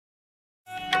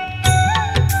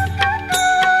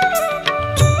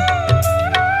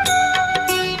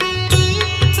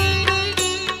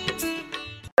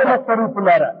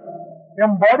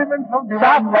embodiments of divine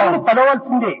శాస్త్రాన్ని law.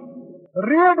 చదవాల్సిందే,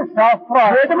 Read Shastra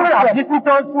వేదములను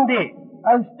అభ్యసించవలసిందే,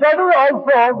 and study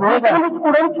also Veda. వేదములను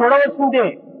కూడా చూడవలసిందే.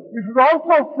 You should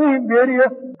also see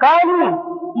various, కానీ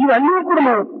ఇవన్నీ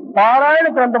కూడా పారాయణ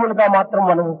గ్రంథములుగా మాత్రం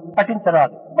మనం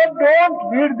పఠించరాదు. but don't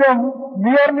read them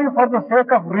merely for the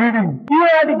sake of reading.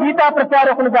 ఈనాటి గీతా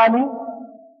ప్రచారకులు గాని,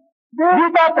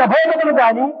 గీతా ప్రబోధకులు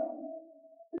గాని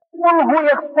People who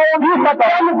expose ఈ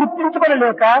సత్యాన్ని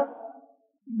గుర్తించుకోలేక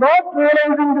not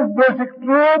realizing this basic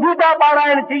truth, Gita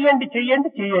పారాయణ చెయ్యండి చెయ్యండి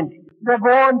చెయ్యండి, they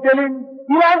go on telling.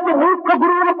 ఇలాంటి మూర్ఖ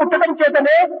గురువులు పుట్టడం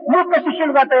చేతనే మూర్ఖ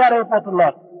శిష్యులుగా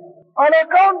తయారైపోతున్నారు. On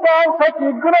account of such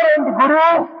ignorant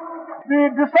gurus, the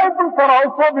disciples are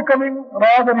also becoming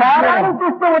rather పారాయణం ignorant.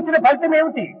 చేస్తూ వచ్చిన ఫలితం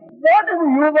ఏమిటి? What is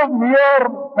the use of mere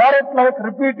parrot-like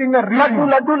repeating a laddu reading?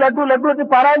 Laddu laddu laddu అని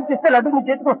పారాయణ చేస్తే లడ్డు మీ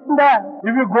చేతికి వస్తుందా?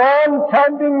 If you go on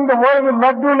chanting the word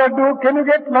laddu laddu, can you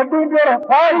get laddu into your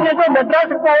hand? ఏదో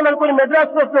మెడ్రాస్ పోవాలనుకుని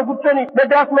మెడ్రాస్ బస్ లో కూర్చొని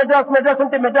మెడ్రాస్ మెడ్రాస్ మెడ్రాస్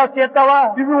అంటే మెడ్రాస్ చేస్తావా?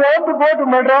 If you want to go to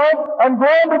Madras and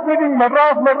go on repeating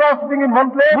Madras Madras sitting in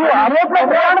one place, నువ్వు అలోపల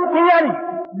ప్రయాణం చేయాలి.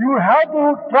 you have to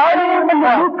try.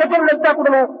 మూర్ఖజనులంతా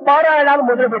కూడా పారాయణాలు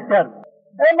మొదలు పెట్టారు.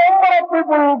 A number of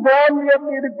people go on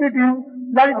repeating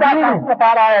Lalitha సహస్ర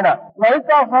పారాయణ,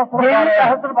 Lalita Sahasra దేవి Parayana.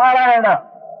 సహస్ర పారాయణ,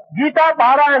 గీతా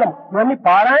పారాయణం, ఇవన్నీ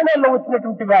పారాయణంలో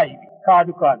వచ్చినటువంటివా? ఇవి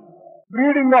కాదు కాదు.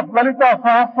 Reading of Lalita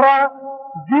Sahasra,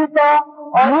 Gita,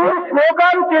 మూడు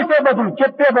శ్లోకాలు చేసే బదులు,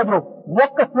 చెప్పే బదులు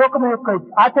ఒక్క శ్లోకం యొక్క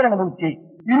ఆచరణ నువ్వు చేయి.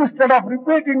 instead of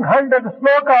repeating 100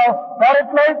 slokas,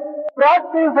 parrot-like,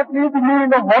 practice at least the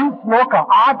meaning of one sloka.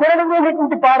 ఆచరణ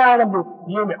లేనటువంటి పారాయణము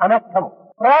ఏమి అనర్థము.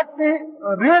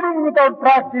 Reading without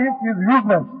practice is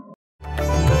useless.